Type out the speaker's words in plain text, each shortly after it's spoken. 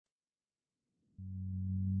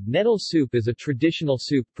Nettle soup is a traditional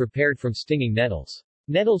soup prepared from stinging nettles.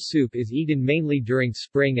 Nettle soup is eaten mainly during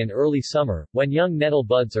spring and early summer, when young nettle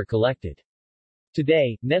buds are collected.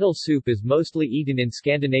 Today, nettle soup is mostly eaten in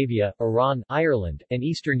Scandinavia, Iran, Ireland, and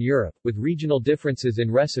Eastern Europe, with regional differences in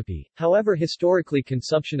recipe. However, historically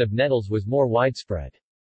consumption of nettles was more widespread.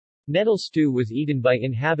 Nettle stew was eaten by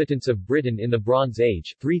inhabitants of Britain in the Bronze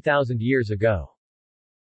Age, 3,000 years ago.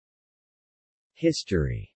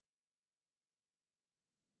 History.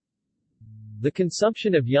 The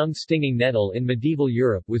consumption of young stinging nettle in medieval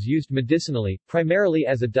Europe was used medicinally, primarily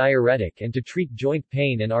as a diuretic and to treat joint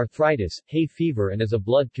pain and arthritis, hay fever and as a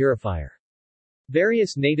blood purifier.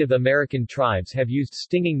 Various Native American tribes have used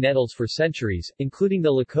stinging nettles for centuries, including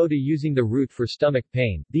the Lakota using the root for stomach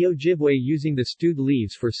pain, the Ojibwe using the stewed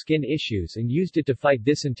leaves for skin issues and used it to fight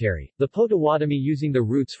dysentery, the Potawatomi using the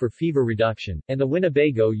roots for fever reduction, and the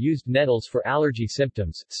Winnebago used nettles for allergy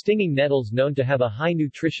symptoms. Stinging nettles known to have a high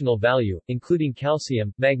nutritional value, including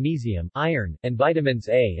calcium, magnesium, iron, and vitamins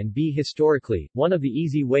A and B. Historically, one of the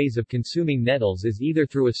easy ways of consuming nettles is either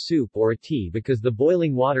through a soup or a tea because the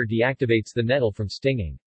boiling water deactivates the nettle from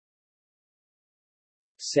stinging.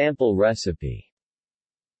 Sample recipe.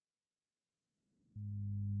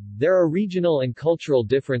 There are regional and cultural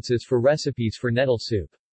differences for recipes for nettle soup.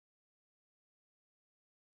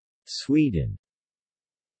 Sweden.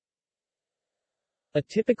 A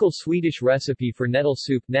typical Swedish recipe for nettle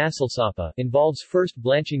soup, nässelsoppa, involves first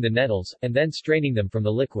blanching the nettles, and then straining them from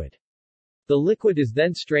the liquid. The liquid is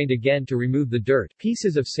then strained again to remove the dirt,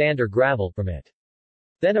 pieces of sand or gravel, from it.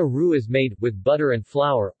 Then a roux is made, with butter and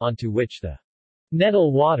flour, onto which the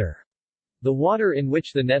nettle water, the water in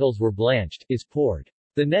which the nettles were blanched, is poured.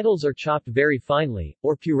 The nettles are chopped very finely,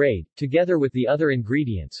 or pureed, together with the other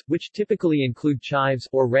ingredients, which typically include chives,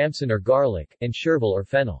 or ramson or garlic, and chervil or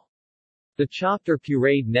fennel. The chopped or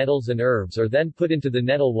pureed nettles and herbs are then put into the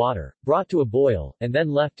nettle water, brought to a boil, and then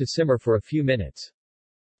left to simmer for a few minutes.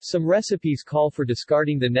 Some recipes call for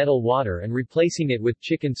discarding the nettle water and replacing it with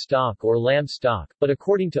chicken stock or lamb stock, but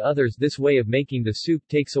according to others this way of making the soup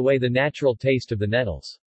takes away the natural taste of the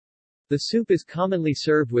nettles. The soup is commonly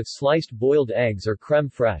served with sliced boiled eggs or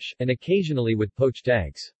crème fraîche, and occasionally with poached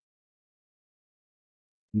eggs.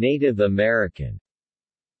 Native American.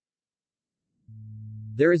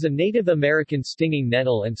 There is a Native American stinging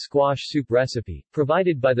nettle and squash soup recipe,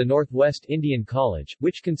 provided by the Northwest Indian College,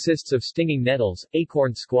 which consists of stinging nettles,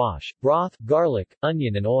 acorn squash, broth, garlic,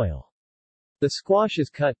 onion and oil. The squash is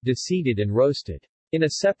cut, deseeded and roasted. In a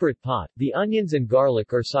separate pot, the onions and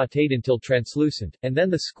garlic are sautéed until translucent, and then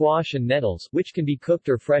the squash and nettles, which can be cooked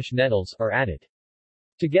or fresh nettles, are added.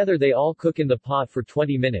 Together they all cook in the pot for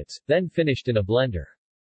 20 minutes, then finished in a blender.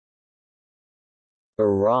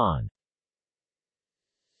 Iran.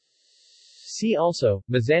 See also,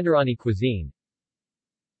 Mazandarani cuisine.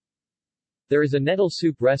 There is a nettle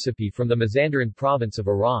soup recipe from the Mazandaran province of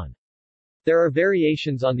Iran. There are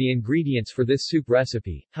variations on the ingredients for this soup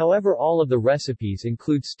recipe, however all of the recipes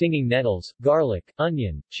include stinging nettles, garlic,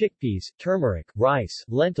 onion, chickpeas, turmeric, rice,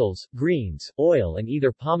 lentils, greens, oil and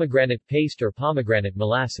either pomegranate paste or pomegranate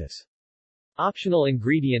molasses. Optional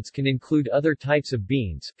ingredients can include other types of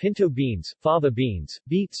beans, pinto beans, fava beans,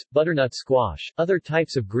 beets, butternut squash, other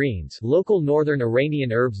types of greens, local northern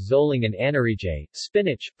Iranian herbs zoling and anarije,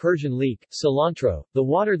 spinach, Persian leek, cilantro. The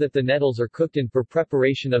water that the nettles are cooked in for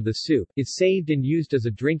preparation of the soup is saved and used as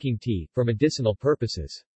a drinking tea, for medicinal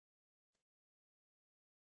purposes.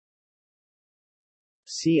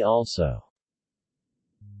 See also: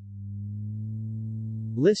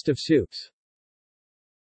 List of soups.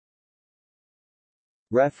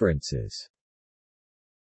 References.